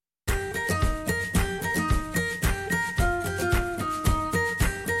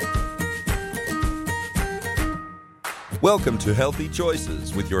Welcome to Healthy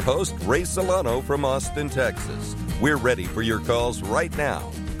Choices with your host, Ray Solano from Austin, Texas. We're ready for your calls right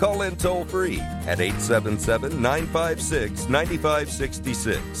now. Call in toll-free at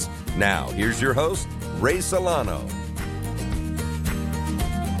 877-956-9566. Now, here's your host, Ray Solano.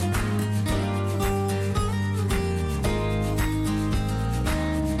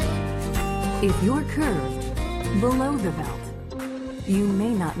 If you're curved below the belt, you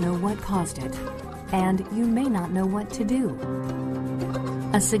may not know what caused it, and you may not know what to do.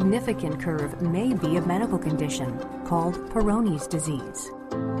 A significant curve may be a medical condition called Peyronie's disease,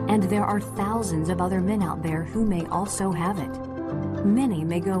 and there are thousands of other men out there who may also have it. Many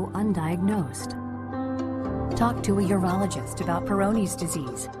may go undiagnosed. Talk to a urologist about Peyronie's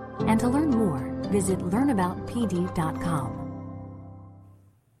disease, and to learn more, visit learnaboutpd.com.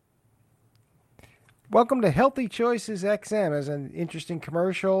 Welcome to Healthy Choices XM, as an interesting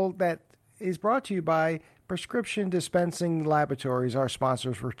commercial that is brought to you by Prescription Dispensing Laboratories, our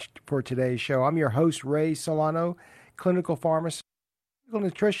sponsors for today's show. I'm your host, Ray Solano, clinical pharmacist, clinical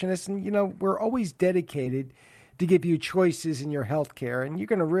nutritionist, and we're always dedicated to give you choices in your health care, and you're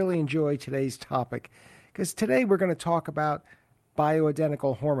going to really enjoy today's topic, because today we're going to talk about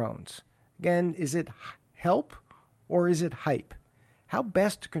bioidentical hormones. Again, is it help or is it hype? How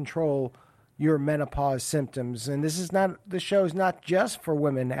best to control your menopause symptoms. And the show is not just for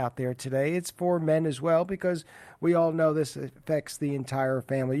women out there today. It's for men as well, because we all know this affects the entire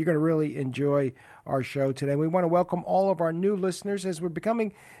family. You're going to really enjoy our show today. We want to welcome all of our new listeners, as we're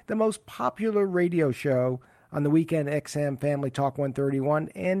becoming the most popular radio show on the Weekend XM Family Talk 131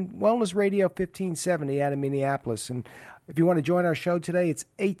 and Wellness Radio 1570 out of Minneapolis. And if you want to join our show today, it's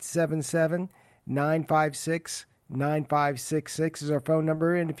 877-956-9566 is our phone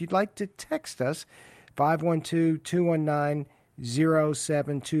number. And if you'd like to text us,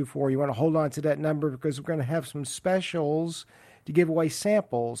 512-219-0724. You want to hold on to that number, because we're going to have some specials to give away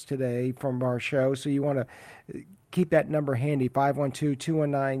samples today from our show. So you want to keep that number handy,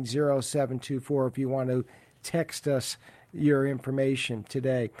 512-219-0724, if you want to text us your information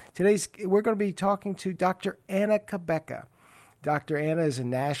today. We're going to be talking to Dr. Anna Cabeca. Dr. Anna is a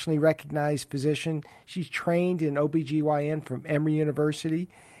nationally recognized physician. She's trained in OBGYN from Emory University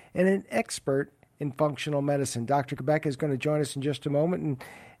and an expert in functional medicine. Dr. Cabeca is going to join us in just a moment,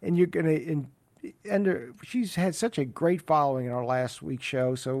 and you're going to she's had such a great following in our last week's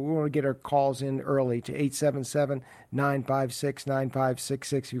show, so we want to get her calls in early to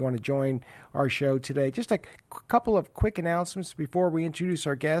 877-956-9566 if you want to join our show today. Just a couple of quick announcements before we introduce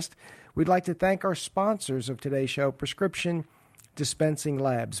our guest. We'd like to thank our sponsors of today's show, Prescription Dispensing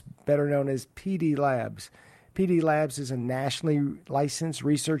Labs, better known as PD Labs. PD Labs is a nationally licensed,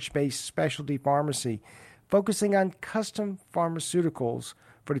 research-based specialty pharmacy focusing on custom pharmaceuticals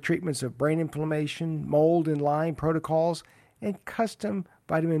for the treatments of brain inflammation, mold and Lyme protocols, and custom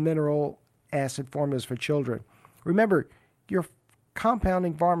vitamin mineral acid formulas for children. Remember, your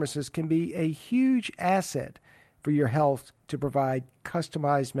compounding pharmacist can be a huge asset for your health to provide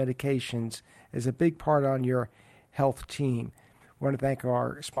customized medications as a big part on your health team. I want to thank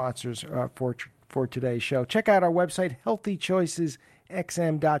our sponsors for today's show. Check out our website,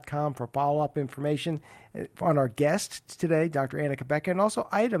 healthychoicesxm.com, for follow-up information on our guest today, Dr. Anna Cabeca, and also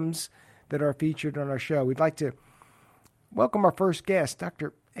items that are featured on our show. We'd like to welcome our first guest,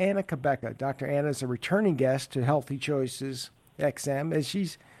 Dr. Anna Cabeca. Dr. Anna is a returning guest to Healthy Choices XM, as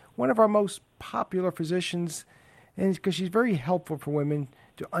she's one of our most popular physicians, and because she's very helpful for women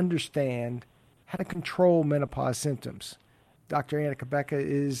to understand how to control menopause symptoms. Dr. Anna Cabeca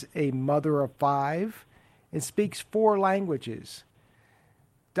is a mother of 5 and speaks 4 languages.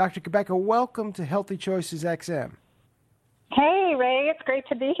 Dr. Cabeca, welcome to Healthy Choices XM. Hey, Ray. It's great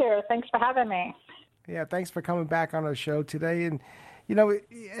to be here. Thanks for having me. Yeah, thanks for coming back on our show today. And, I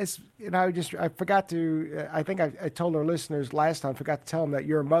forgot to, I think I told our listeners last time, forgot to tell them that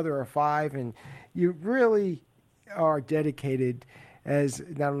you're a mother of 5, and you really are dedicated as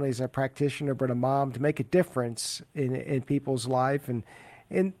not only as a practitioner but a mom to make a difference in people's life. And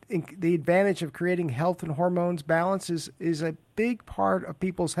the advantage of creating health and hormones balance is a big part of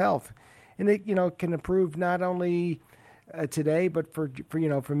people's health, and it can improve not only today but for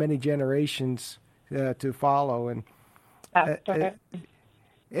many generations to follow. And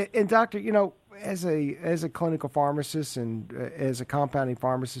doctor, as a clinical pharmacist and as a compounding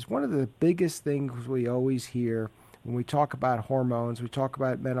pharmacist, one of the biggest things we always hear when we talk about hormones, we talk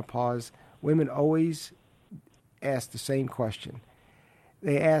about menopause, women always ask the same question.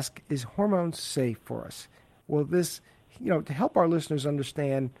 They ask, is hormones safe for us? Well, this, to help our listeners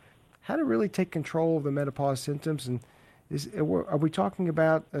understand how to really take control of the menopause symptoms, and are we talking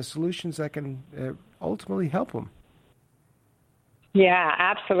about solutions that can ultimately help them? Yeah,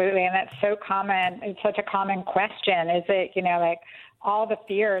 absolutely. And that's so common. It's such a common question. Is it, like all the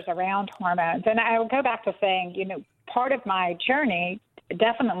fears around hormones? And I will go back to saying, part of my journey,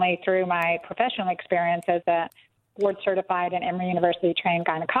 definitely through my professional experience as a board certified and Emory University trained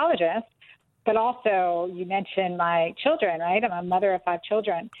gynecologist, but also you mentioned my children, right? I'm a mother of 5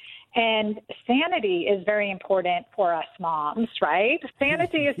 children. And sanity is very important for us moms, right?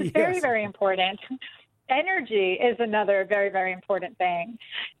 Sanity is Yes. very, very important. Energy is another very, very important thing.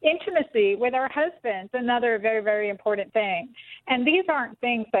 Intimacy with our husbands, another very, very important thing. And these aren't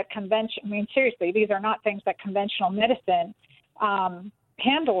things that seriously, these are not things that conventional medicine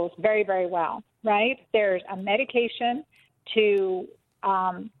handles very, very well, right? There's a medication to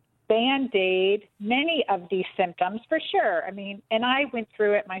Band-Aid many of these symptoms for sure. And I went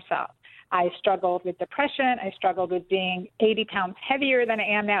through it myself. I struggled with depression. I struggled with being 80 pounds heavier than I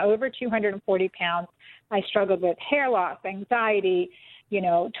am now, over 240 pounds. I struggled with hair loss, anxiety,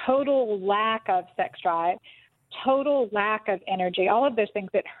 total lack of sex drive, total lack of energy, all of those things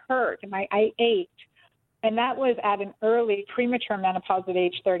that hurt. I ached. And that was at an early premature menopause at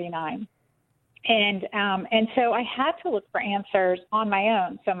age 39. And so I had to look for answers on my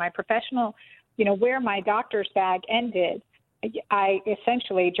own. So my professional, where my doctor's bag ended, I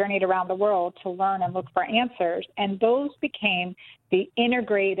essentially journeyed around the world to learn and look for answers. And those became the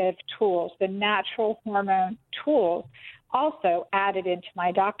integrative tools, the natural hormone tools, also added into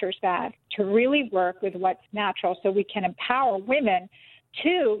my doctor's bag to really work with what's natural so we can empower women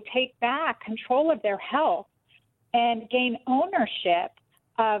to take back control of their health and gain ownership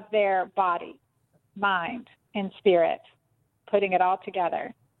of their body, mind, and spirit, putting it all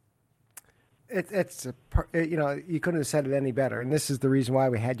together. You couldn't have said it any better. And this is the reason why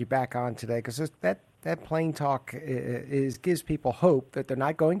we had you back on today, because that plain talk gives people hope that they're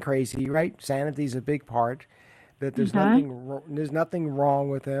not going crazy, right? Sanity is a big part, that there's nothing wrong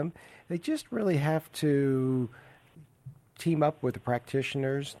with them. They just really have to team up with the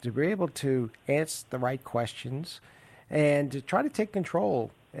practitioners to be able to answer the right questions and to try to take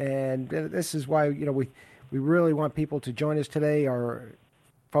control. And this is why, we really want people to join us today. Our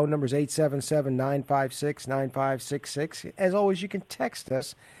phone number is 877-956-9566. As always, you can text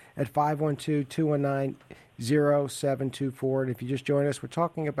us at 512-219-0724. And if you just join us, we're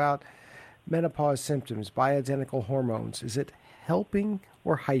talking about menopause symptoms, bioidentical hormones. Is it helping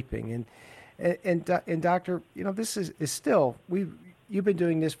or hyping? And doctor, You've been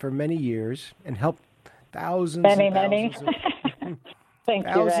doing this for many years and helped thousands many. Thank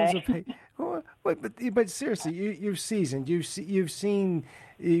thousands you, Ray. But seriously,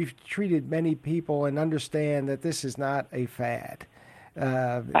 you've treated many people and understand that this is not a fad.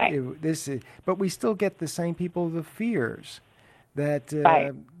 Right. But we still get the same people, the fears that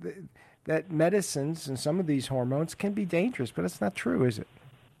Right. that medicines and some of these hormones can be dangerous, but it's not true, is it?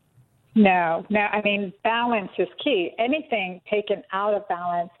 No. Balance is key. Anything taken out of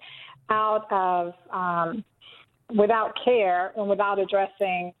balance, without care and without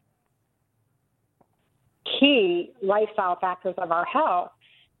addressing key lifestyle factors of our health,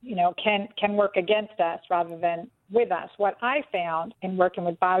 can work against us rather than with us. What I found in working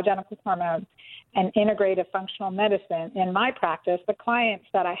with bioidentical hormones and integrative functional medicine in my practice, the clients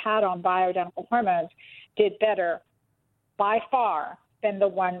that I had on bioidentical hormones did better by far than the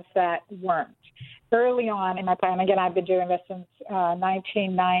ones that weren't. Early on in my practice, and again, I've been doing this since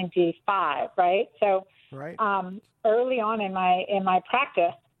 1995, right? So Right. Early on in my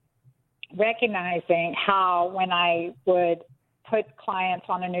practice, recognizing how when I would put clients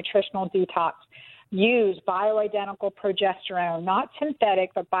on a nutritional detox, use bioidentical progesterone, not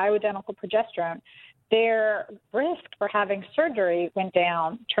synthetic, but bioidentical progesterone, their risk for having surgery went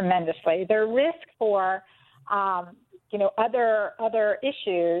down tremendously. Their risk for other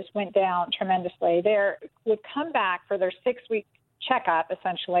issues went down tremendously. They would come back for their 6-week checkup,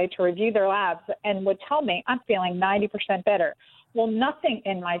 essentially, to review their labs and would tell me, I'm feeling 90% better. Well, nothing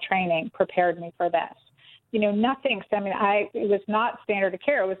in my training prepared me for this. Nothing. It was not standard of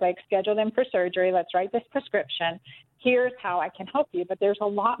care. It was like, schedule them for surgery. Let's write this prescription. Here's how I can help you. But there's a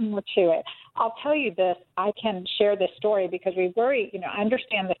lot more to it. I'll tell you this. I can share this story because we worry, I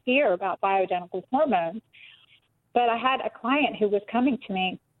understand the fear about bioidentical hormones. But I had a client who was coming to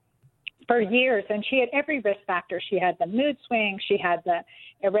me for years, and she had every risk factor. She had the mood swings. She had the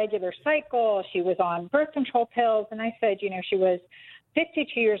irregular cycle. She was on birth control pills. And I said, she was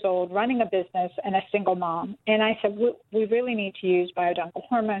 52 years old, running a business, and a single mom. And I said, we really need to use bioidentical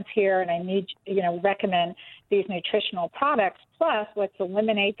hormones here, and I need, recommend these nutritional products. Plus, let's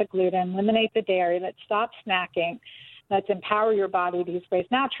eliminate the gluten, eliminate the dairy, let's stop snacking. Let's empower your body these ways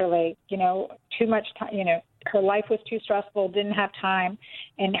naturally. Too much time, her life was too stressful, didn't have time.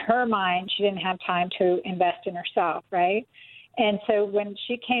 In her mind, she didn't have time to invest in herself, right? And so when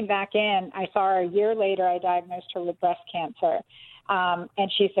she came back in, I saw her a year later. I diagnosed her with breast cancer.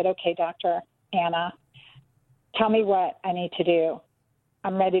 And she said, okay, Dr. Anna, tell me what I need to do.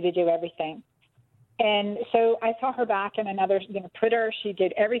 I'm ready to do everything. And so I saw her back in another, Twitter. She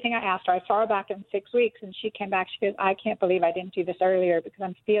did everything I asked her. I saw her back in 6 weeks, and she came back. She goes, I can't believe I didn't do this earlier because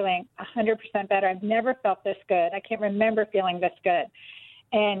I'm feeling 100% better. I've never felt this good. I can't remember feeling this good.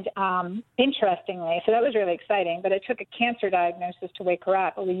 And interestingly, so that was really exciting, but it took a cancer diagnosis to wake her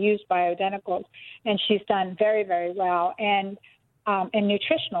up. But we used bioidenticals, and she's done very, very well. And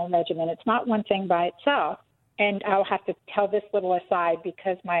nutritional regimen, it's not one thing by itself. And I'll have to tell this little aside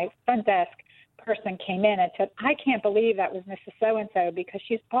because my front desk person came in and said, I can't believe that was Mrs. So-and-so because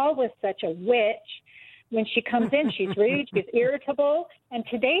she's always such a witch. When she comes in, she's rude, she's irritable. And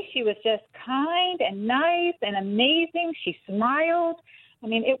today she was just kind and nice and amazing. She smiled. I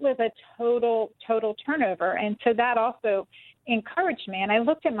mean, it was a total turnover. And so that also encouraged me. And I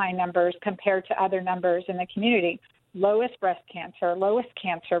looked at my numbers compared to other numbers in the community. Lowest breast cancer, lowest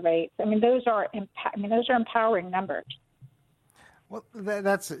cancer rates. I mean, those are empowering numbers. Well,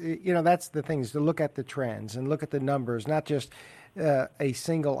 that's the thing is to look at the trends and look at the numbers, not just a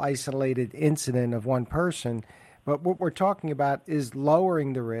single isolated incident of one person, but what we're talking about is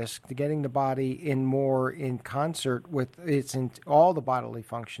lowering the risk to getting the body in concert with all the bodily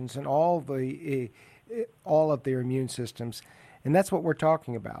functions and all of their immune systems. And that's what we're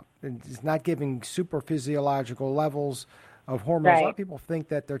talking about. It's not giving super physiological levels of hormones. Right. A lot of people think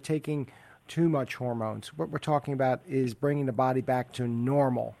that they're taking too much hormones. What we're talking about is bringing the body back to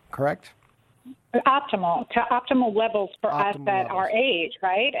normal, correct? Optimal levels for us at our age,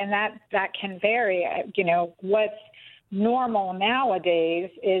 right? And that can vary. What's normal nowadays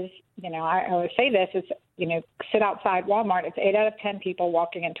is, I always say this, is, sit outside Walmart. It's 8 out of 10 people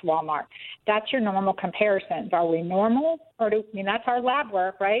walking into Walmart. That's your normal comparisons. Are we normal? That's our lab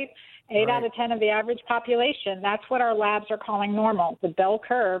work, right? 8 out of 10 of the average population, that's what our labs are calling normal, the bell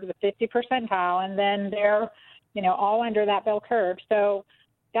curve, the 50 percentile, and then they're, all under that bell curve. So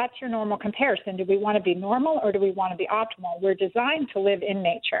that's your normal comparison. Do we want to be normal or do we want to be optimal? We're designed to live in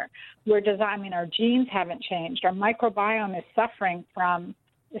nature. Our genes haven't changed. Our microbiome is suffering from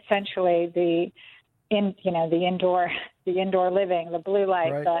essentially the indoor living, the blue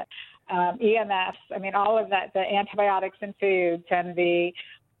light, the EMFs. All of that, the antibiotics in foods and the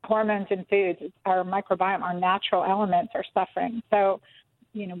hormones in foods, our microbiome, our natural elements are suffering. So,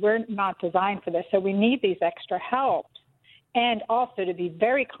 we're not designed for this. So we need these extra help. And also to be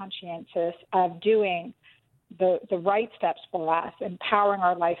very conscientious of doing the right steps for us, empowering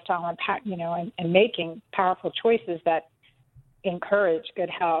our lifestyle, and making powerful choices that encourage good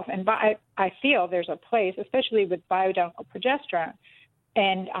health. And I feel there's a place, especially with bioidentical progesterone,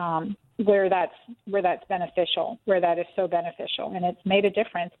 and where that's beneficial, where that is so beneficial, and it's made a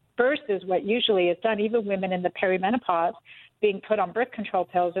difference versus what usually is done. Even women in the perimenopause being put on birth control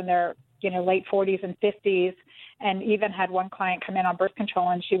pills in their late 40s and 50s, and even had one client come in on birth control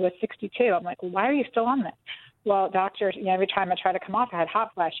and she was 62. I'm like, well, why are you still on this? Well, doctor, every time I try to come off, I had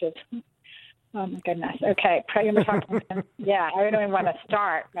hot flashes. Oh my goodness. Okay, yeah, I don't even want to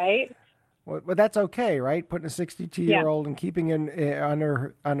start, right? Well, that's okay, right? Putting a 62-year-old and keeping on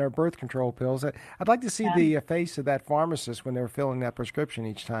her birth control pills. I'd like to see the face of that pharmacist when they're filling that prescription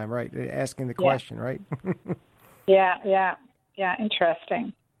each time, right? Asking the question, right? Yeah.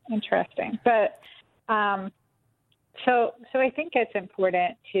 Interesting. But so I think it's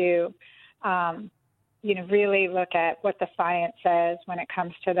important to really look at what the science says when it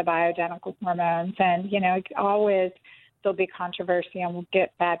comes to the bioidentical hormones, and always there'll be controversy and we'll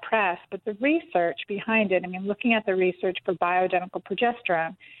get bad press, but the research behind it, looking at the research for bioidentical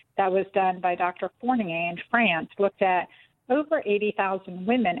progesterone that was done by Dr. Fournier in France, looked at over 80,000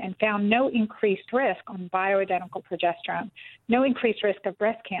 women and found no increased risk on bioidentical progesterone, no increased risk of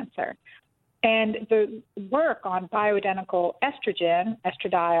breast cancer. And the work on bioidentical estrogen,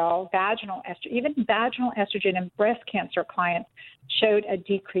 estradiol, even vaginal estrogen in breast cancer clients showed a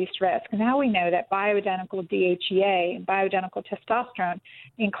decreased risk. Now we know that bioidentical DHEA and bioidentical testosterone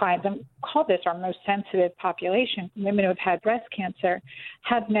in clients, and call this our most sensitive population, women who have had breast cancer,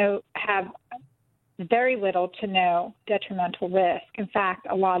 have very little to no detrimental risk. In fact,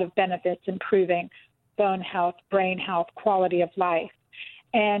 a lot of benefits improving bone health, brain health, quality of life.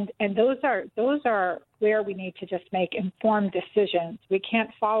 And those are where we need to just make informed decisions. We can't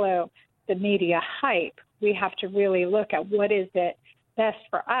follow the media hype. We have to really look at what is it best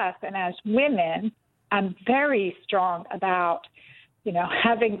for us. And as women, I'm very strong about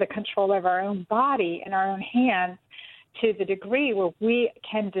having the control of our own body in our own hands to the degree where we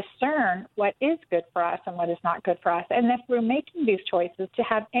can discern what is good for us and what is not good for us. And if we're making these choices to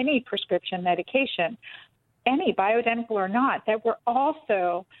have any prescription medication, any bioidentical or not, that we're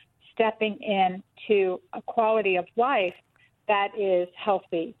also stepping into a quality of life that is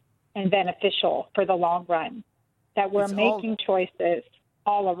healthy and beneficial for the long run, that we're making choices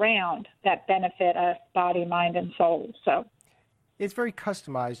all around that benefit us, body, mind, and soul. So it's very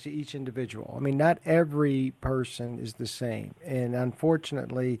customized to each individual. I mean, not every person is the same. And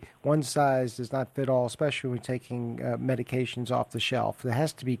unfortunately, one size does not fit all, especially when taking medications off the shelf. It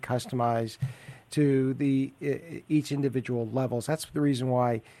has to be customized to each individual levels. That's the reason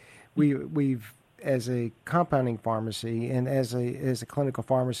why we've, as a compounding pharmacy and as a clinical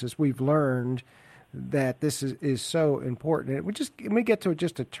pharmacist, we've learned that this is so important. And let me get to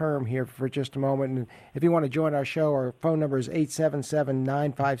just a term here for just a moment. And if you want to join our show, our phone number is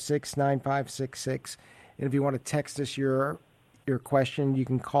 877-956-9566. And if you want to text us your question, you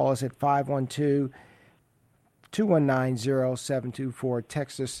can call us at 512-219-0724.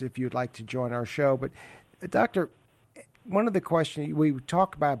 Text us if you'd like to join our show. But, Doctor, one of the questions, we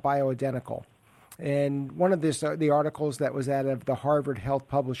talk about bioidentical. And one of the articles that was out of the Harvard Health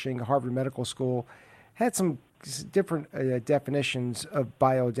Publishing, Harvard Medical School, had some different definitions of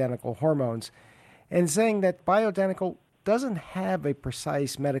bioidentical hormones, and saying that bioidentical doesn't have a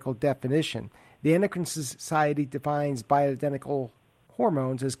precise medical definition. The Endocrine Society defines bioidentical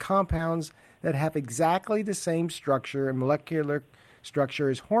hormones as compounds that have exactly the same structure and molecular structure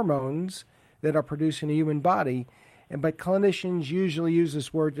as hormones that are produced in a human body, but clinicians usually use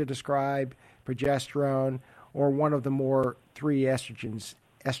this word to describe progesterone, or one of the more three estrogens,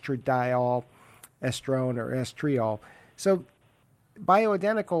 estradiol, estrone, or estriol. So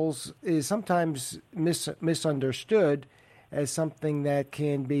bioidenticals is sometimes misunderstood as something that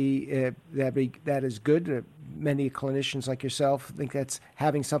can be that is good. Many clinicians like yourself think that's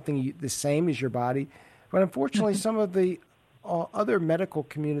having something the same as your body. But unfortunately, some of the other medical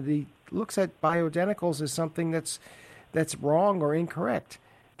community looks at bioidenticals as something that's wrong or incorrect.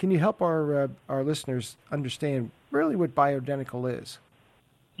 Can you help our listeners understand really what bioidentical is?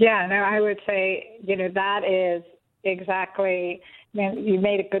 Yeah, no, I would say, that is exactly, you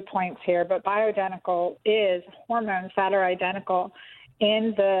made good points here, but bioidentical is hormones that are identical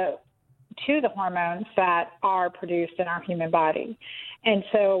to the hormones that are produced in our human body. And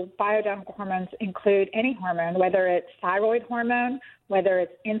so bioidentical hormones include any hormone, whether it's thyroid hormone, whether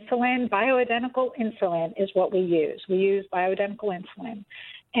it's insulin. Bioidentical insulin is what we use. We use bioidentical insulin.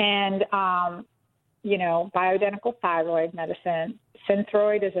 And, bioidentical thyroid medicine.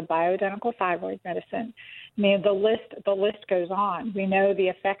 Synthroid is a bioidentical thyroid medicine. I mean, the list goes on. We know the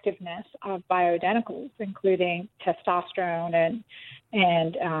effectiveness of bioidenticals, including testosterone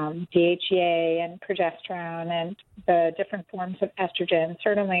and DHEA and progesterone and the different forms of estrogen.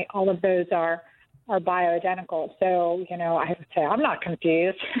 Certainly, all of those are bioidentical. So, I would say I'm not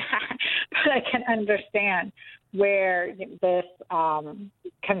confused, but I can understand where this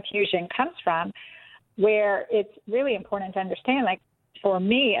confusion comes from, where it's really important to understand, like for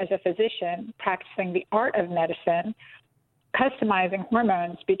me as a physician practicing the art of medicine, customizing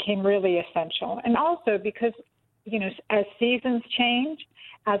hormones became really essential. And also because, as seasons change,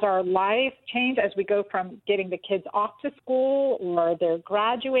 as our life change, as we go from getting the kids off to school or they're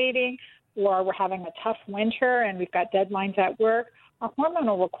graduating or we're having a tough winter and we've got deadlines at work, our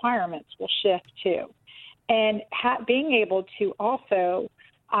hormonal requirements will shift too. And being able to also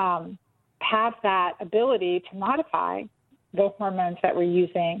have that ability to modify the hormones that we're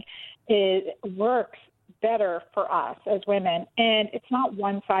using works better for us as women. And it's not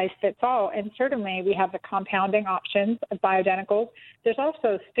one size fits all. And certainly we have the compounding options of bioidenticals. There's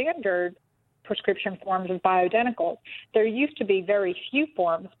also standard prescription forms of bioidenticals. There used to be very few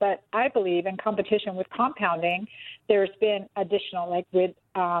forms, but I believe in competition with compounding, there's been additional, like with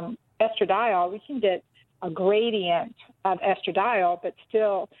estradiol, we can get a gradient of estradiol, but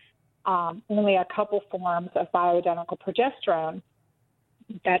still only a couple forms of bioidentical progesterone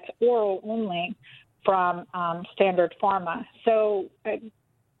that's oral only from Standard Pharma. So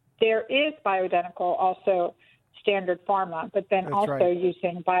there is bioidentical also Standard Pharma, but then That's also right.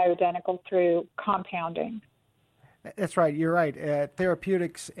 Using bioidentical through compounding. That's right. You're right.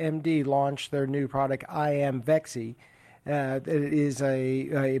 Therapeutics MD launched their new product, IM Vexi. It is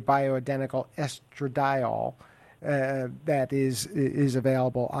a bioidentical estradiol that is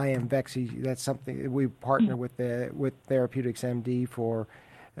available. IM Vexi. That's something we partner with Therapeutics MD for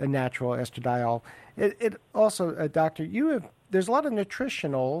a natural estradiol. It also, doctor, there's a lot of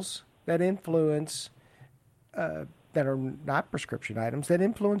nutritionals that influence that are not prescription items that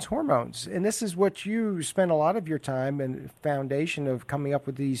influence hormones. And this is what you spend a lot of your time and foundation of coming up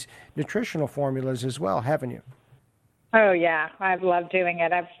with these nutritional formulas as well, haven't you? Oh, yeah. I've loved doing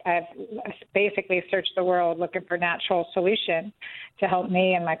it. I've basically searched the world looking for natural solutions to help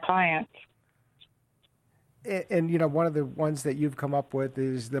me and my clients. And, you know, one of the ones that you've come up with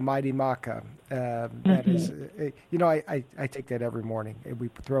is the Mighty Maca. That is, you know, I take that every morning.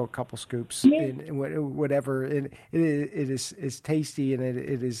 We throw a couple scoops in whatever. And it is tasty, and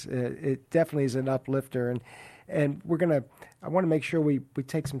it definitely is an uplifter. And I want to make sure we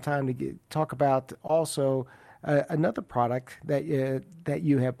take some time to talk about also another product that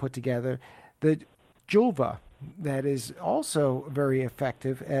you have put together, the Julva, that is also very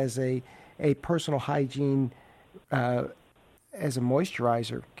effective as a personal hygiene, as a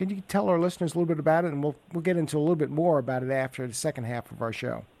moisturizer. Can you tell our listeners a little bit about it, and we'll get into a little bit more about it after the second half of our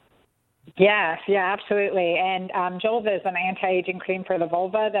show. Yes, yeah, absolutely. And Julva is an anti-aging cream for the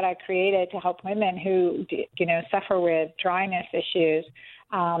vulva that I created to help women who, you know, suffer with dryness issues,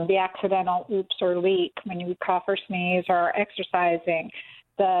 the accidental oops or leak when you cough or sneeze or exercising,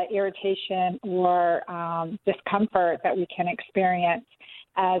 the irritation or discomfort that we can experience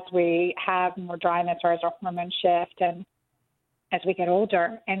as we have more dryness or as our hormones shift and as we get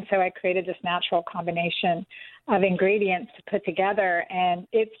older. And so I created this natural combination of ingredients to put together, and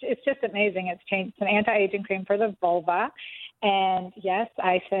it's just amazing. It's an anti-aging cream for the vulva. And yes,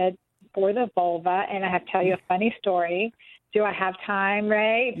 I said for the vulva, and I have to tell you a funny story. Do I have time,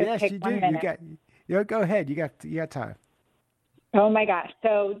 Ray? Yes, you do. Go ahead. You got time. Oh my gosh!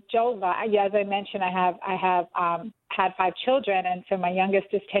 So Julva, as I mentioned, I have had 5 children, and so my youngest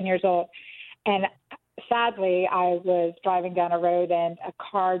is 10 years old. And sadly, I was driving down a road, and a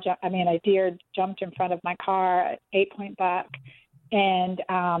deer jumped in front of my car, 8-point buck, and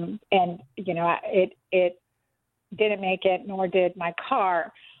you know, it didn't make it, nor did my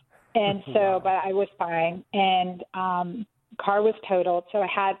car, and so, but I was fine, and car was totaled, so I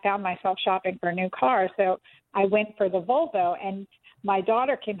had found myself shopping for a new car, so I went for the Volvo, and my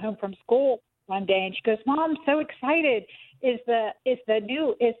daughter came home from school one day, and she goes, "Mom, I'm so excited! Is the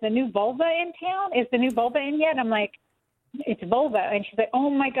new Volvo in town? Is the new Volvo in yet?" I'm like, "It's Volvo," and she's like, "Oh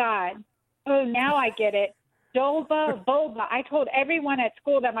my God! Oh, now I get it. Julva, Volvo. I told everyone at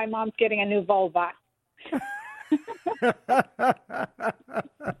school that my mom's getting a new Volvo."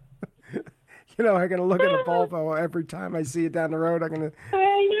 You know, I'm going to look at a Volvo every time I see it down the road. I'm going to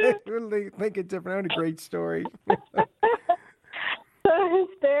think it's different. What a great story. So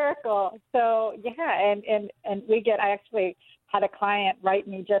hysterical. So, yeah, and I actually had a client write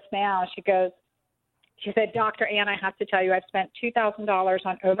me just now. She said, "Dr. Ann, I have to tell you, I've spent $2,000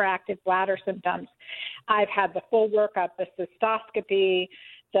 on overactive bladder symptoms. I've had the full workup, the cystoscopy,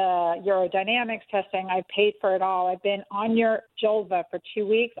 the urodynamics testing. I paid for it all. I've been on your Julva for 2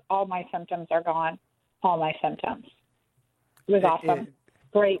 weeks. All my symptoms are gone. All my symptoms." It was awesome.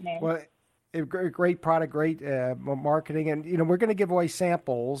 Great name. Well, great product, great marketing. And, you know, we're going to give away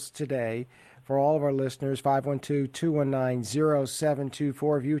samples today for all of our listeners,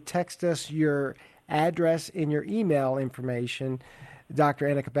 512-219-0724. If you text us your address and your email information, Dr.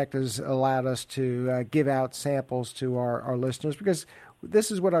 Anna Cabeca has allowed us to give out samples to our listeners, because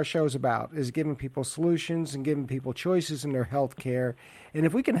this is what our show is about, is giving people solutions and giving people choices in their health care. And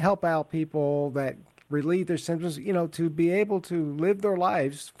if we can help out people that relieve their symptoms, you know, to be able to live their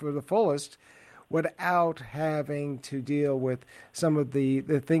lives for the fullest without having to deal with some of the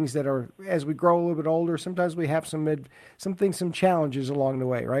things that are, as we grow a little bit older, sometimes we have some challenges along the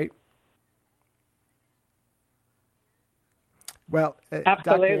way, right? Well,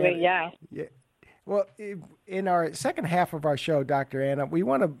 absolutely, yeah. Well, in our second half of our show, Dr. Anna, we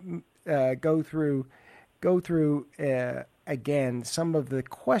want to go through again some of the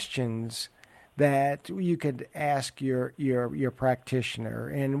questions that you could ask your practitioner,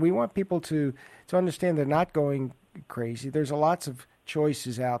 and we want people to understand they're not going crazy. There's lots of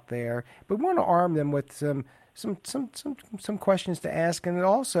choices out there, but we want to arm them with some questions to ask, and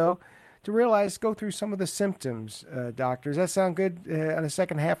also to realize, go through some of the symptoms. Doctor, does that sound good on the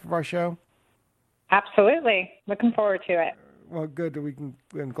second half of our show? Absolutely. Looking forward to it. Well, good.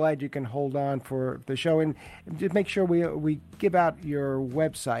 I'm glad you can hold on for the show. And just make sure we give out your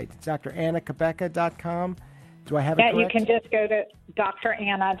website. It's drannacabeca.com. Do I have it correct? Yeah, you can just go to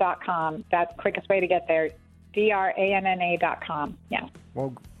dranna.com. That's the quickest way to get there. dranna.com. Yeah.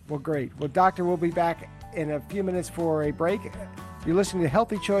 Well, great. Well, Doctor, we'll be back in a few minutes for a break. You're listening to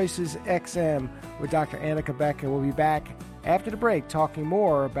Healthy Choices XM with Dr. Anna Cabeca. We'll be back after the break talking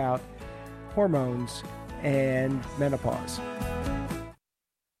more about hormones and menopause.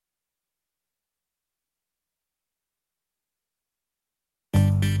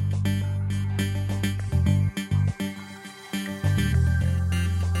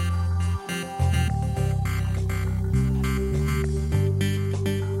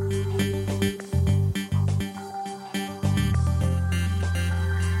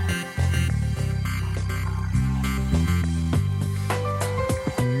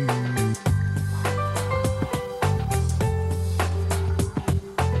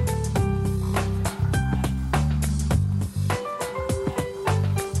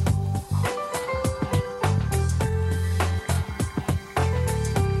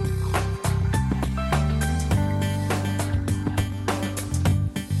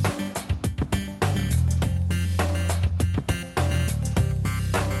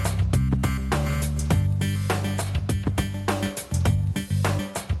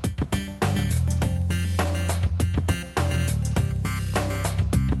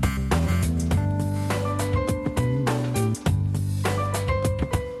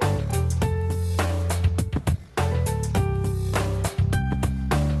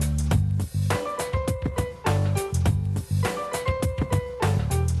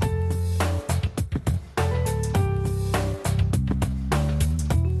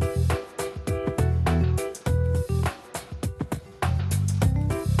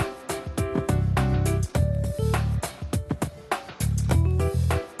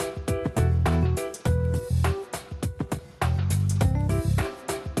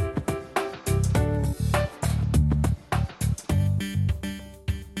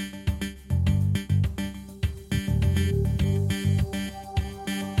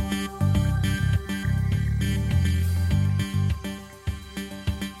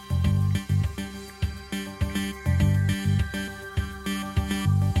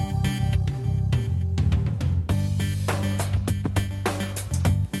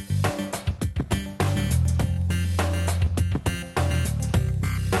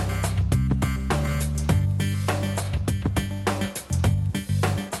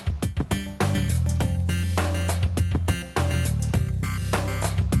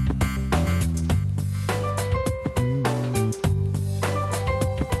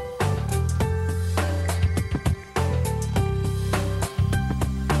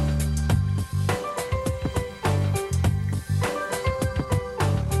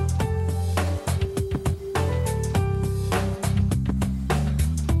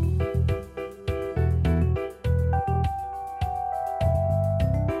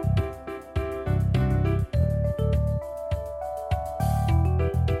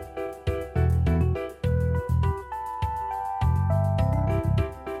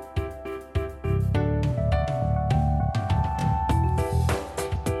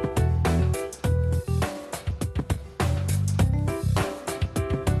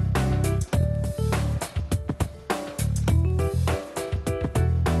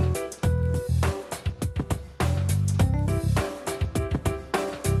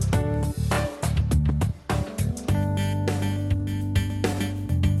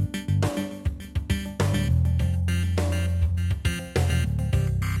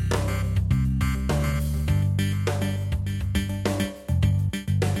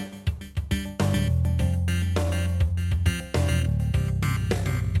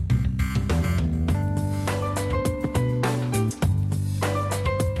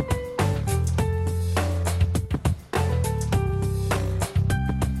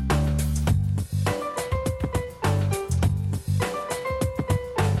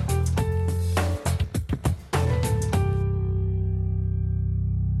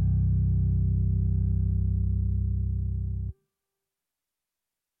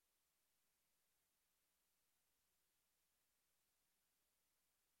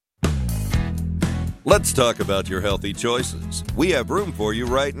 Let's talk about your healthy choices. We have room for you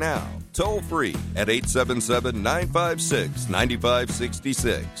right now. Toll free at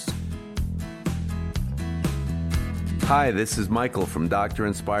 877-956-9566. Hi, this is Michael from Dr.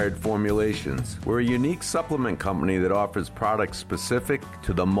 Inspired Formulations. We're a unique supplement company that offers products specific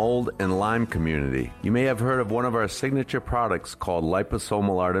to the mold and Lyme community. You may have heard of one of our signature products called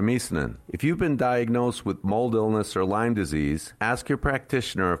liposomal artemisinin. If you've been diagnosed with mold illness or Lyme disease, ask your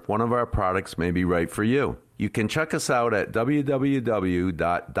practitioner if one of our products may be right for you. You can check us out at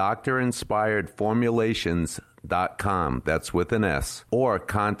www.drinspiredformulations.com, that's with an S, or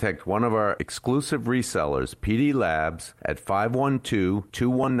contact one of our exclusive resellers, PD Labs, at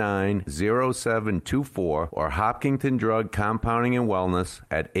 512-219-0724, or Hopkinton Drug Compounding and Wellness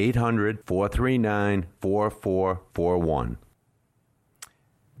at 800-439-4441.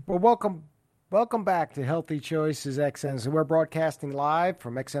 Well, welcome back to Healthy Choices XM. So we're broadcasting live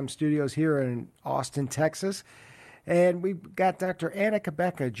from XM Studios here in Austin, Texas. And we've got Dr. Anna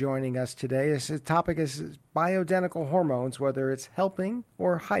Cabeca joining us today. The topic is bioidentical hormones, whether it's helping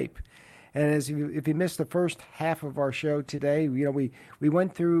or hype. And if you missed the first half of our show today, we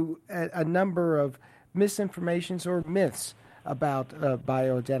went through a number of misinformations or myths about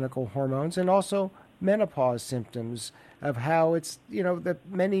bioidentical hormones, and also menopause symptoms, of how it's, that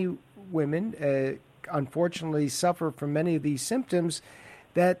many women unfortunately suffer from many of these symptoms,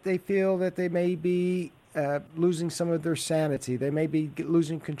 that they feel that they may be losing some of their sanity. They may be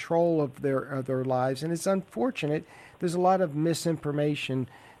losing control of their lives, and it's unfortunate. There's a lot of misinformation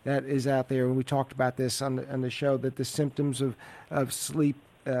that is out there, and we talked about this on the show, that the symptoms of sleep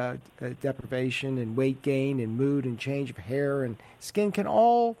deprivation and weight gain and mood and change of hair and skin can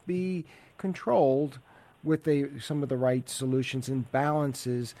all be controlled with some of the right solutions and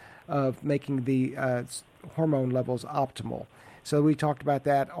balances of making the hormone levels optimal. So we talked about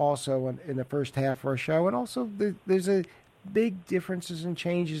that also in the first half of our show. And also there's a big differences and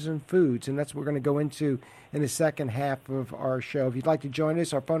changes in foods, and that's what we're going to go into in the second half of our show. If you'd like to join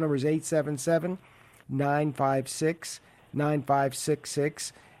us, our phone number is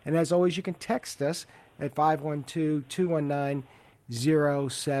 877-956-9566. And as always, you can text us at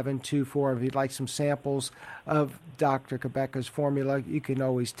 512-219-0724. If you'd like some samples of Dr. Cabeca's formula, you can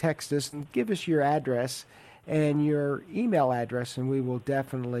always text us and give us your address and your email address, and we will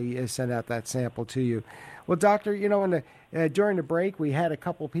definitely send out that sample to you. Well, Doctor, during the break, we had a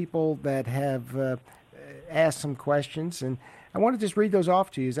couple people that have asked some questions, and I want to just read those off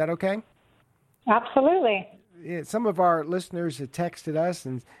to you. Is that okay? Absolutely. Yeah, some of our listeners had texted us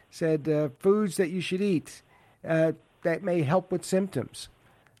and said foods that you should eat that may help with symptoms.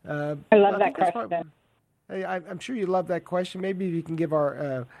 I love that question. I'm sure you love that question. Maybe you can give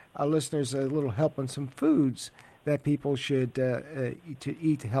our listeners a little help on some foods that people should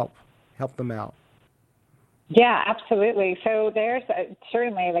eat to help them out. Yeah, absolutely. So there's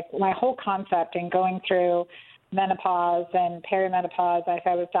certainly, like, my whole concept in going through menopause and perimenopause. I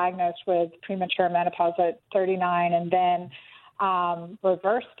was diagnosed with premature menopause at 39 and then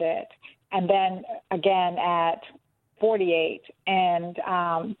reversed it. And then again at 48 and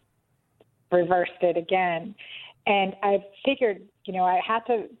reversed it again. And I figured, I had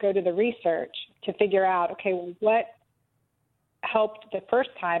to go to the research to figure out, okay, what helped the first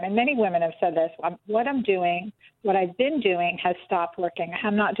time. And many women have said this, what I've been doing has stopped working.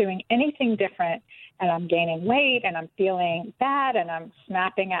 I'm not doing anything different, and I'm gaining weight, and I'm feeling bad, and I'm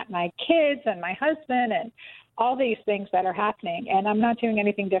snapping at my kids and my husband and all these things that are happening, and I'm not doing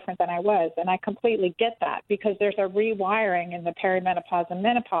anything different than I was. And I completely get that, because there's a rewiring in the perimenopause and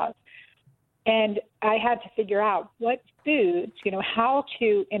menopause. And I had to figure out what foods, how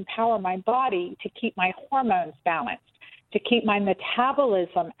to empower my body to keep my hormones balanced, to keep my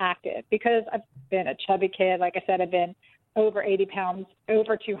metabolism active, because I've been a chubby kid. Like I said, I've been over 80 pounds,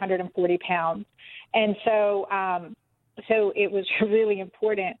 over 240 pounds. And so it was really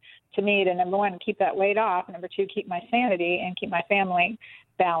important to me to, number one, keep that weight off, number two, keep my sanity and keep my family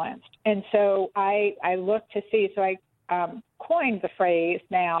balanced. And so I looked to see, so I coined the phrase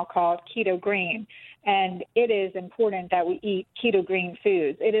now called keto green. And it is important that we eat keto green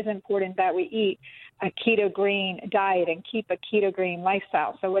foods. It is important that we eat a keto green diet and keep a keto green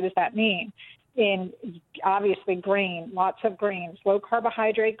lifestyle. So what does that mean? In obviously green, lots of greens, low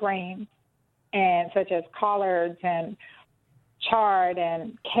carbohydrate grains, and such as collards and chard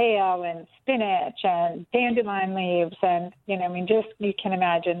and kale and spinach and dandelion leaves, and you can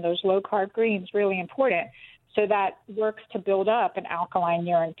imagine those low carb greens, really important. So that works to build up an alkaline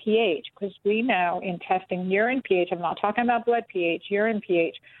urine pH, because we know in testing urine pH, I'm not talking about blood pH, urine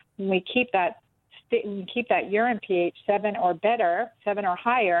pH, when we keep that keep that urine pH 7 or better, 7 or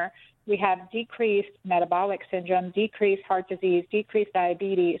higher, we have decreased metabolic syndrome, decreased heart disease, decreased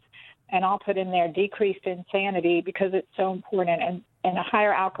diabetes, and I'll put in there decreased insanity because it's so important. And a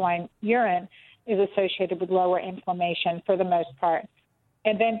higher alkaline urine is associated with lower inflammation for the most part.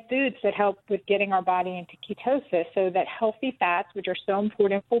 And then foods that help with getting our body into ketosis, so that healthy fats, which are so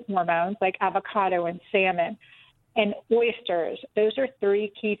important for hormones, like avocado and salmon and oysters, those are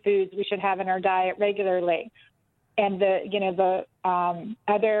 3 key foods we should have in our diet regularly. And the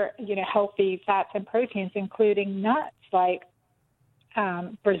other healthy fats and proteins, including nuts like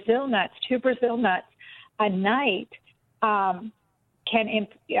Brazil nuts, 2 Brazil nuts a night can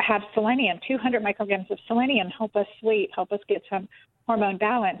have selenium. 200 micrograms of selenium help us sleep, help us get some hormone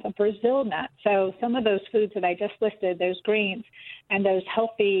balance. A Brazil nut. So some of those foods that I just listed, those greens and those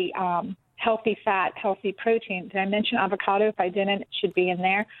healthy fat, healthy proteins. And I mentioned avocado. If I didn't, it should be in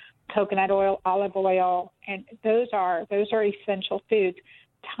there. Coconut oil, olive oil, and those are essential foods.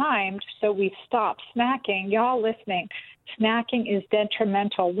 Timed so we stop snacking. Y'all listening, snacking is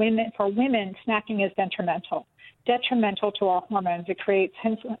detrimental. For women, snacking is detrimental to our hormones. It creates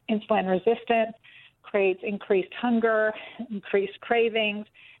insulin resistance, creates increased hunger, increased cravings,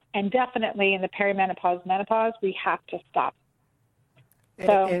 and definitely in the perimenopause, menopause, we have to stop.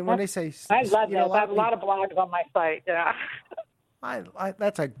 And when they say, I love that. I have a lot of blogs on my site. Yeah.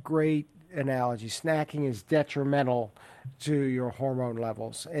 That's a great analogy. Snacking is detrimental to your hormone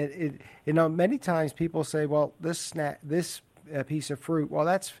levels. Many times people say, well, this piece of fruit, well,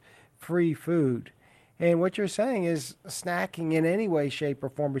 that's free food. And what you're saying is snacking in any way, shape, or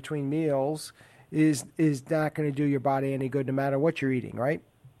form between meals is not going to do your body any good no matter what you're eating, right?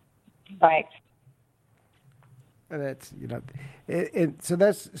 Right. And that's, so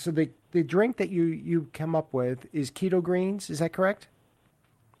the drink that you come up with is Keto Greens, is that correct?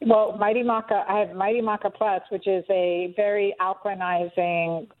 Well, Mighty Maca, I have Mighty Maca Plus, which is a very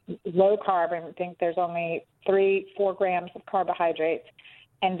alkalinizing, low carb. I think there's only 3-4 grams of carbohydrates,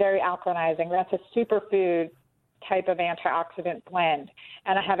 and very alkalinizing. That's a superfood type of antioxidant blend.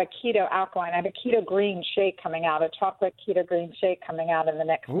 And I have a keto alkaline. I have a keto green shake coming out, a chocolate keto green shake coming out in the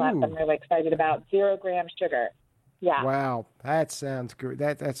next month. I'm really excited about. 0 grams sugar. Yeah. Wow, that sounds good.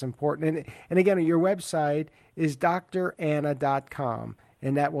 That's important. And again, your website is dranna.com,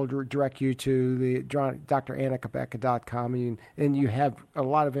 and that will direct you to the drannakabeka.com, and you have a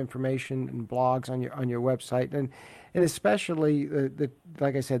lot of information and blogs on your website, and especially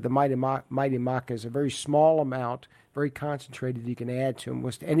like I said, the Mighty Maca is a very small amount, very concentrated. You can add to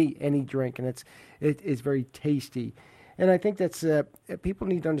almost any drink, and it's very tasty. And I think that's people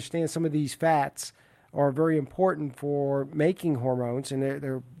need to understand some of these fats are very important for making hormones, and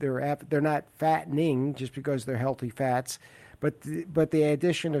they're not fattening just because they're healthy fats, but the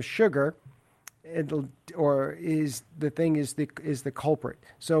addition of sugar is the culprit.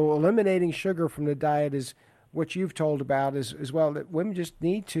 So eliminating sugar from the diet is what you've told about as well, that women just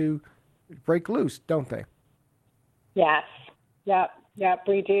need to break loose, don't they? Yes. Yep,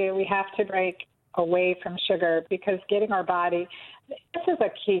 we do. We have to break away from sugar because getting our body, this is a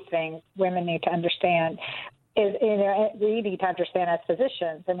key thing women need to understand, is we need to understand as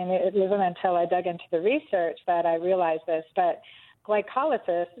physicians. I mean, it wasn't until I dug into the research that I realized this, but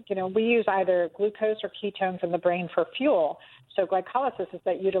glycolysis, we use either glucose or ketones in the brain for fuel. So glycolysis is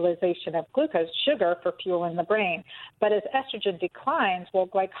that utilization of glucose, sugar, for fuel in the brain. But as estrogen declines,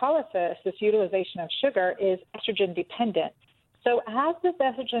 glycolysis, this utilization of sugar, is estrogen dependent. So as this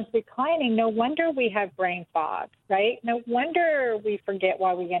estrogen is declining, no wonder we have brain fog, right? No wonder we forget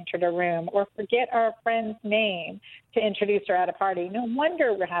why we entered a room or forget our friend's name to introduce her at a party. No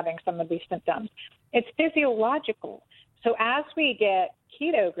wonder we're having some of these symptoms. It's physiological. So as we get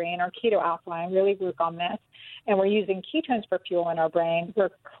keto green or keto alkaline, really work on this, and we're using ketones for fuel in our brain, we're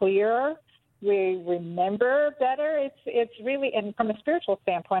clearer, we remember better. It's really, and from a spiritual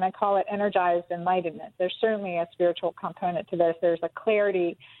standpoint, I call it energized enlightenment. There's certainly a spiritual component to this. There's a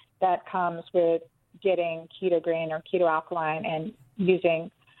clarity that comes with getting keto green or keto alkaline and using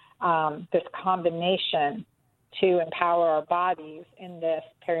this combination to empower our bodies in this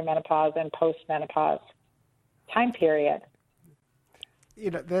perimenopause and postmenopause time period.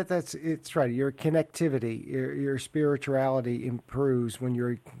 It's right. Your connectivity, your spirituality improves when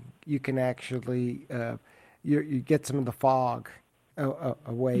you can actually you get some of the fog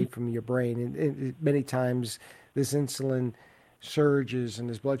away from your brain. And many times this insulin surges and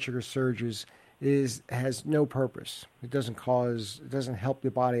this blood sugar surges has no purpose. It doesn't help the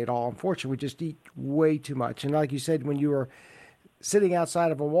body at all. Unfortunately, we just eat way too much. And like you said, when you are sitting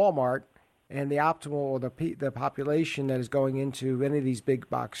outside of a Walmart, and the optimal, or the population that is going into any of these big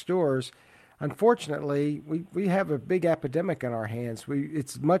box stores, unfortunately, we have a big epidemic in our hands.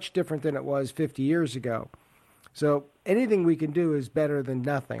 It's much different than it was 50 years ago. So anything we can do is better than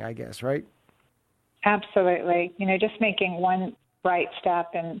nothing, I guess, right? Absolutely. Just making one right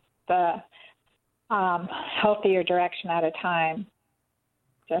step in the healthier direction at a time.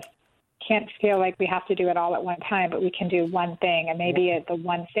 Just can't feel like we have to do it all at one time, but we can do one thing. And maybe the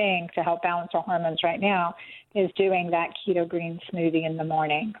one thing to help balance our hormones right now is doing that keto green smoothie in the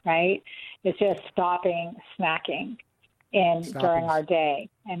morning, right? It's just stopping snacking during our day.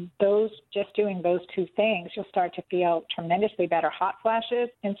 And just doing those two things, you'll start to feel tremendously better. Hot flashes,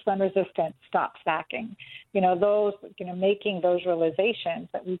 insulin resistance, stop snacking. Making those realizations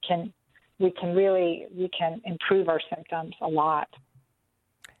that we can improve our symptoms a lot.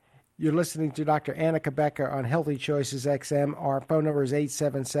 You're listening to Dr. Annika Becker on Healthy Choices XM. Our phone number is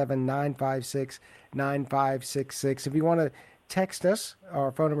 877-956-9566. If you want to text us,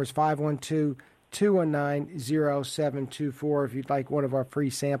 our phone number is 512-219-0724. If you'd like one of our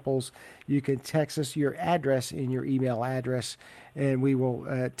free samples, you can text us your address and your email address, and we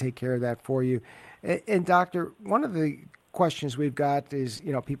will take care of that for you. And Doctor, one of the questions we've got is,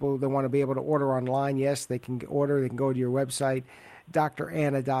 people that want to be able to order online. Yes, they can order. They can go to your website,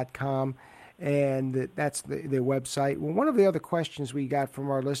 DrAnna.com, and that's the website. Well, one of the other questions we got from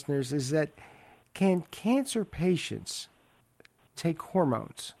our listeners is that, can cancer patients take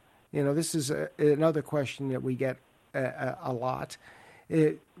hormones? This is another question that we get a lot.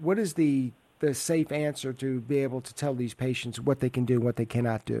 What is the safe answer to be able to tell these patients what they can do and what they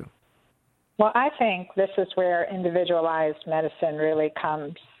cannot do? Well, I think this is where individualized medicine really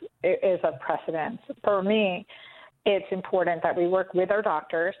is a precedence. For me, it's important that we work with our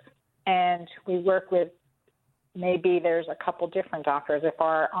doctors and we work with, maybe there's a couple different doctors. If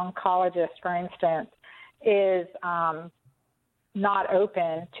our oncologist, for instance, is not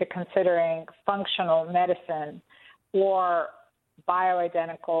open to considering functional medicine or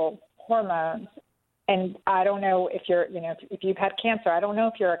bioidentical hormones, and I don't know if if you've had cancer, I don't know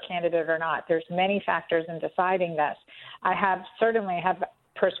if you're a candidate or not. There's many factors in deciding this. I certainly have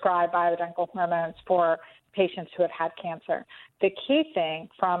prescribed bioidentical hormones for patients who have had cancer. The key thing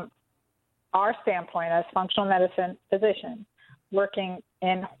from our standpoint as functional medicine physicians working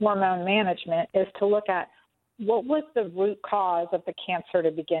in hormone management is to look at what was the root cause of the cancer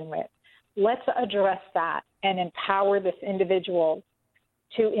to begin with. Let's address that and empower this individual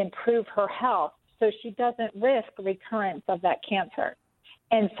to improve her health so she doesn't risk recurrence of that cancer.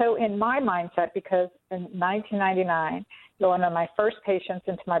 And so in my mindset, because in 1999, one of my first patients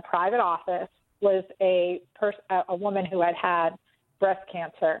into my private office was a woman who had breast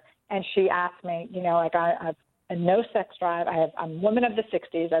cancer. And she asked me, I've no sex drive. I'm a woman of the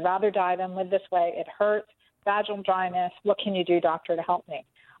 60s. I'd rather die than live this way. It hurts, vaginal dryness. What can you do, doctor, to help me?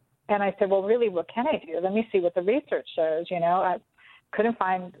 And I said, well, really, what can I do? Let me see what the research shows. I couldn't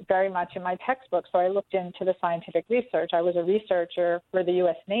find very much in my textbook, so I looked into the scientific research. I was a researcher for the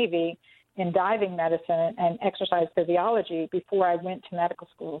U.S. Navy in diving medicine and exercise physiology before I went to medical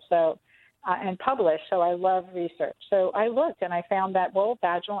school. And published, so I love research. So I looked and I found that,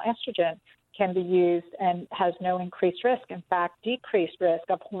 vaginal estrogen can be used and has no increased risk. In fact, decreased risk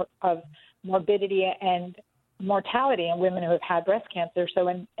of morbidity and mortality in women who have had breast cancer. So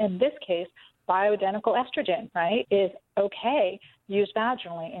in this case, bioidentical estrogen, right, is okay used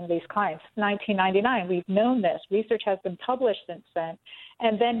vaginally in these clients. 1999, we've known this. Research has been published since then.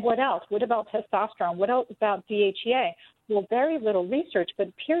 And then what else? What about testosterone? What else about DHEA? Well, very little research, but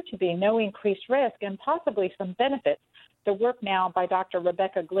appeared to be no increased risk and possibly some benefits. The work now by Dr.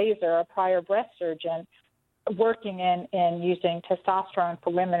 Rebecca Glazer, a prior breast surgeon, working in using testosterone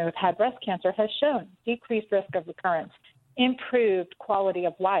for women who have had breast cancer, has shown decreased risk of recurrence, improved quality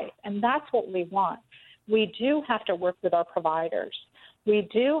of life, and that's what we want. We do have to work with our providers. We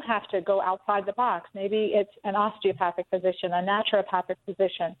do have to go outside the box. Maybe it's an osteopathic physician, a naturopathic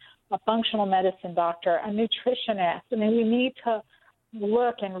physician, a functional medicine doctor, a nutritionist. I mean, we need to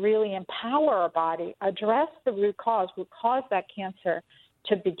look and really empower our body, address the root cause, what caused that cancer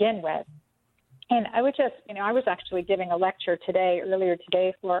to begin with. And I would just, I was actually giving a lecture earlier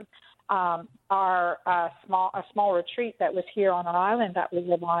today for our small retreat that was here on an island that we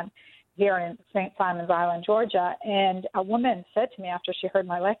live on here in St. Simons Island, Georgia. And a woman said to me after she heard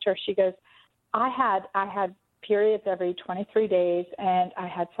my lecture, she goes, I had periods every 23 days, and I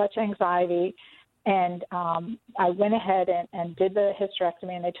had such anxiety. And I went ahead and did the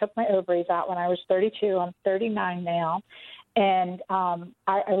hysterectomy, and they took my ovaries out when I was 32. I'm 39 now. And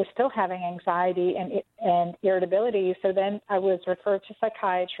I was still having anxiety and irritability. So then I was referred to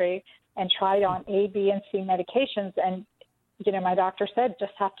psychiatry and tried on A, B, and C medications. And, my doctor said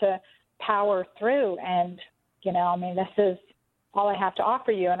just have to power through. And, this is all I have to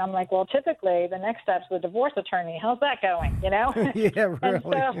offer you. And I'm like, well, typically the next step's the divorce attorney. How's that going? Yeah,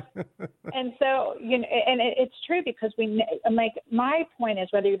 really. and so, it's true because my point is,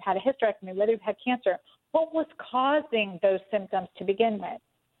 whether you've had a hysterectomy, whether you've had cancer, what was causing those symptoms to begin with?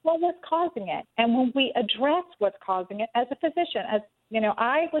 What was causing it? And when we address what's causing it as a physician,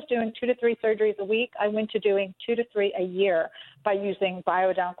 I was doing 2 to 3 surgeries a week. I went to doing 2 to 3 a year by using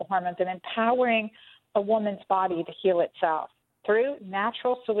bioidentical hormones and empowering a woman's body to heal itself through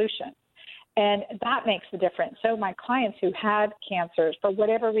natural solutions. And that makes the difference. So my clients who had cancers, for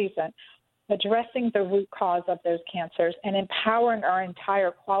whatever reason, addressing the root cause of those cancers and empowering our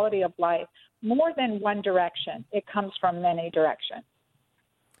entire quality of life more than one direction. It comes from many directions.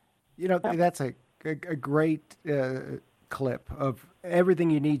 That's a great clip of everything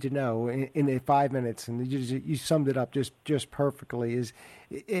you need to know in 5 minutes, and you summed it up just perfectly.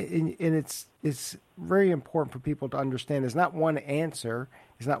 And it's very important for people to understand. There's not one answer,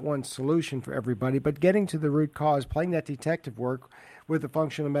 there's not one solution for everybody, but getting to the root cause, playing that detective work with a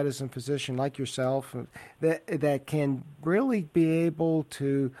functional medicine physician like yourself that can really be able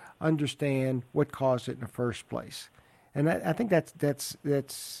to understand what caused it in the first place. And I think that's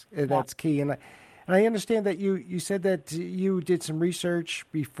key. And I understand that you said that you did some research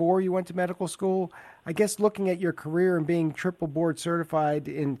before you went to medical school. I guess looking at your career and being triple board certified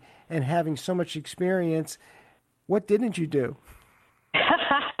and having so much experience, what didn't you do?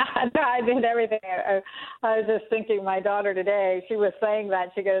 No, I did everything. I was just thinking, my daughter today, she was saying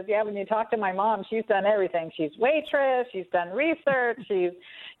that. She goes, yeah, when you talk to my mom, she's done everything. She's waitress, she's done research, she's,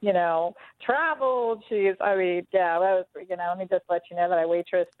 traveled. Let me just let you know that I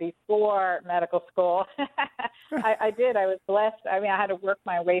waitressed before medical school. I did. I was blessed. I had to work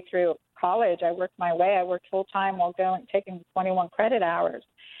my way through college. I worked full time while taking 21 credit hours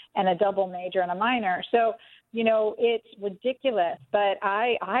and a double major and a minor. So, it's ridiculous, but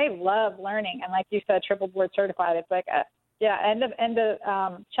I love learning. And like you said, triple board certified. It's like end of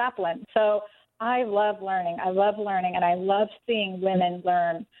chaplain. So I love learning. And I love seeing women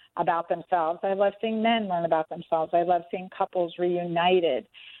learn about themselves. I love seeing men learn about themselves. I love seeing couples reunited.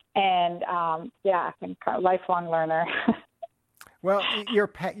 And I'm a lifelong learner. Well, your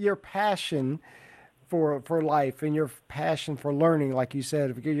passion for life and your passion for learning, like you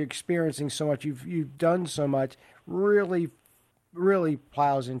said, because you're experiencing so much, you've done so much, really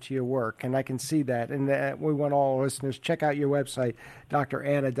plows into your work, and I can see that. And we want all our listeners, check out your website,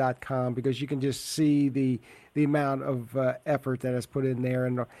 dranna.com, because you can just see the amount of effort that is put in there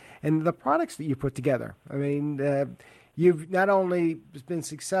and the products that you put together. I mean, you've not only been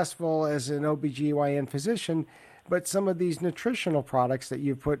successful as an OBGYN physician, but some of these nutritional products that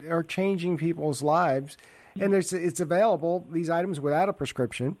you've put are changing people's lives, and it's available, these items, without a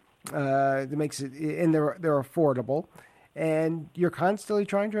prescription. That makes it, and they're affordable, and you're constantly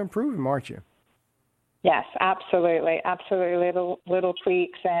trying to improve them, aren't you? Yes, absolutely, little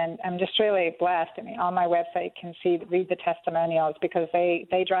tweaks, and I'm just really blessed. On my website, you can read the testimonials, because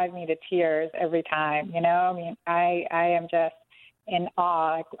they drive me to tears every time. I am just in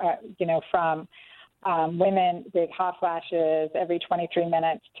awe, from women with hot flashes every 23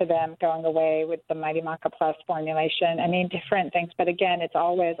 minutes to them going away with the Mighty Maca Plus formulation. Different things. But again,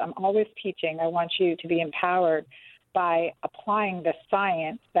 I'm always teaching. I want you to be empowered by applying the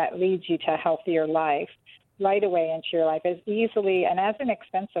science that leads you to a healthier life right away into your life as easily and as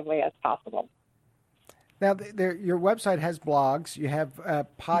inexpensively as possible. Now, your website has blogs. You have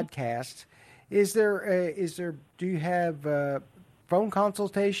podcasts. Do you have phone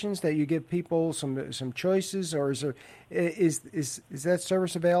consultations that you give people some choices, or is that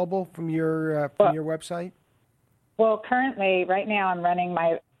service available from your website? Well, currently, right now, I'm running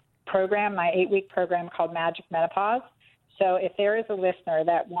my 8-week program called Magic Menopause. So if there is a listener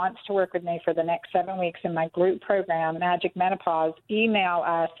that wants to work with me for the next 7 weeks in my group program, Magic Menopause, email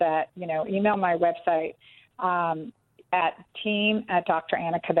us email my website at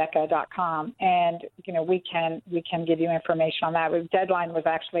team@drannacabecca.com, and we can give you information on that. The deadline was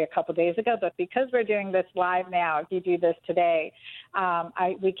actually a couple days ago, but because we're doing this live now, if you do this today,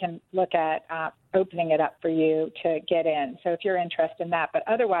 we can look at opening it up for you to get in. So if you're interested in that, but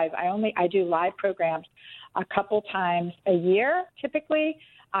otherwise, I do live programs a couple times a year typically.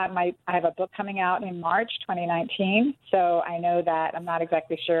 I have a book coming out in March 2019, so I know that I'm not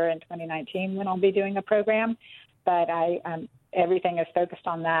exactly sure in 2019 when I'll be doing a program. But everything is focused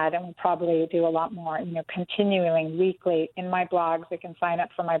on that, and we'll probably do a lot more, continuing weekly in my blogs. They can sign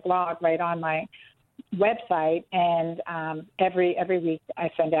up for my blog right on my website, and every week I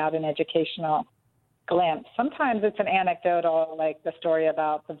send out an educational glimpse. Sometimes it's an anecdotal, like the story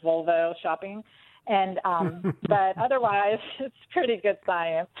about the Volvo shopping, and but otherwise it's pretty good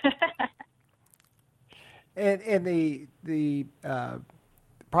science. And the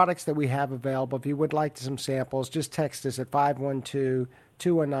products that we have available, if you would like some samples, just text us at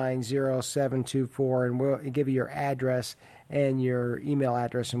 512-219-0724, and we'll give you your address and your email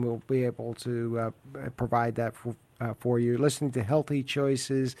address, and we'll be able to provide that for you. Listening to Healthy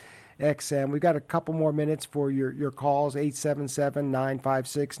Choices XM. We've got a couple more minutes for your calls,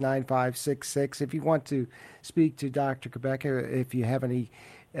 877-956-9566. If you want to speak to Dr. Cabeca, if you have any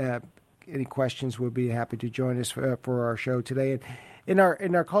questions, we'll be happy to join us for our show today. And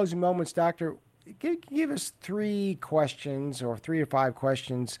in our closing moments, Doctor, give us 3 questions or 3 or 5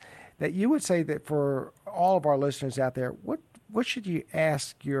 questions that you would say that for all of our listeners out there, what should you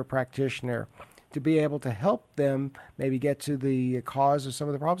ask your practitioner to be able to help them maybe get to the cause of some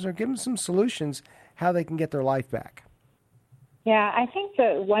of the problems, or give them some solutions how they can get their life back? Yeah, I think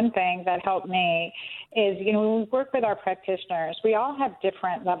the one thing that helped me is, when we work with our practitioners, we all have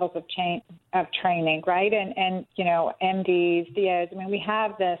different levels of training, right? And MDs, DOs, we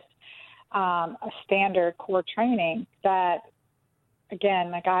have this a standard core training that,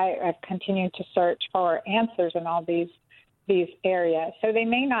 again, like I've continued to search for answers in all these areas. So they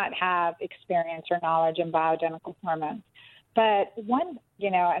may not have experience or knowledge in bioidentical hormones. But one,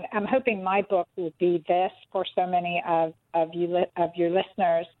 and I'm hoping my book will be this for so many of your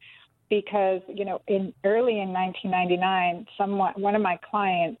listeners, because, early in 1999, one of my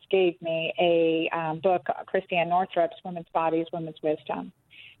clients gave me a book, Christiane Northrup's Women's Bodies, Women's Wisdom.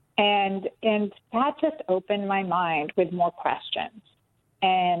 And that just opened my mind with more questions.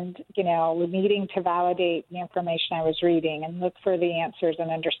 And, needing to validate the information I was reading and look for the answers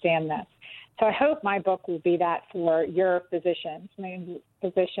and understand this. So I hope my book will be that for your physicians,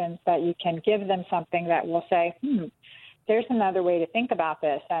 physicians, that you can give them something that will say, there's another way to think about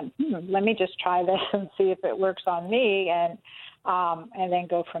this, and let me just try this and see if it works on me, and then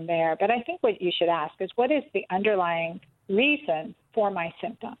go from there. But I think what you should ask is, what is the underlying reason for my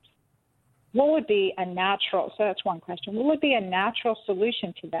symptoms? What would be a natural, so that's one question, what would be a natural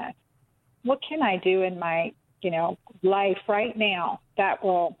solution to that? What can I do in my, life right now that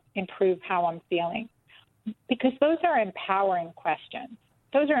will improve how I'm feeling? Because those are empowering questions.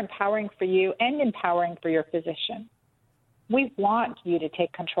 Those are empowering for you and empowering for your physician. We want you to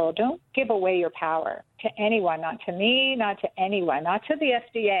take control. Don't give away your power to anyone, not to me, not to anyone, not to the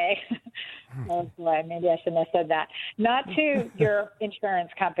FDA. Oh boy, maybe I shouldn't have said that. Not to your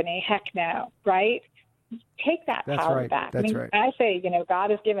insurance company. Heck no, right? Take that power back. That's right. I say, God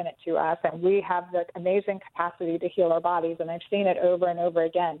has given it to us, and we have the amazing capacity to heal our bodies, and I've seen it over and over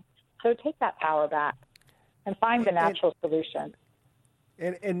again. So take that power back and find the natural solution.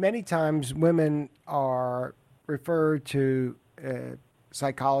 And many times women are referred to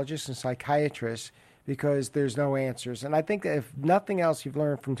psychologists and psychiatrists because there's no answers. And I think that if nothing else you've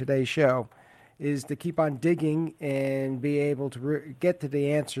learned from today's show is to keep on digging and be able to get to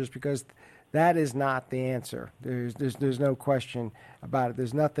the answers, because that is not the answer. There's no question about it.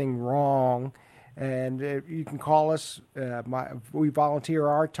 There's nothing wrong. And you can call us. We volunteer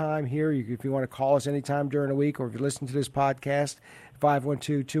our time here. If you want to call us anytime during the week, or if you listen to this podcast,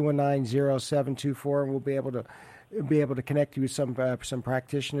 512-219-0724, and we'll be able to connect you with some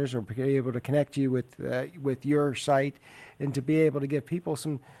practitioners, or be able to connect you with your site, and to be able to give people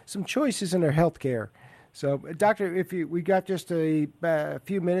some choices in their health care. So, Doctor, we got just a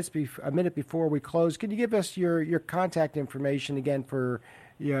few minutes, a minute before we close, can you give us your contact information again for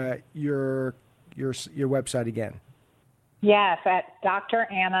your website again? Yes, at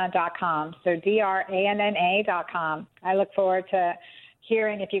dranna.com. So DRANNA.com. I look forward to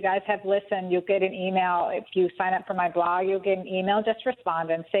hearing. If you guys have listened, you'll get an email. If you sign up for my blog, you'll get an email. Just respond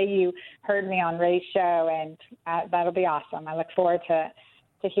and say you heard me on Ray's show, and that'll be awesome. I look forward to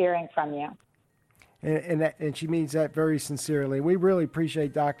hearing from you. And she means that very sincerely. We really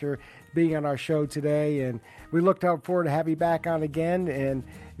appreciate Doctor being on our show today, and we look forward to have you back on again. And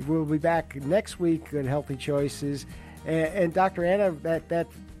we'll be back next week at Healthy Choices. And Dr. Anna, that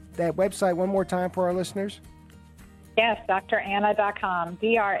website one more time for our listeners. Yes, dranna.com,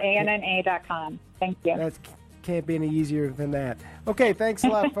 DRANNA.com. Thank you. That can't be any easier than that. Okay, thanks a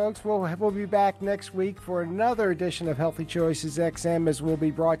lot, folks. We'll be back next week for another edition of Healthy Choices XM, as we'll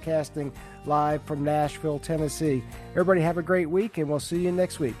be broadcasting live from Nashville, Tennessee. Everybody have a great week, and we'll see you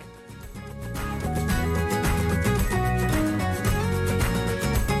next week.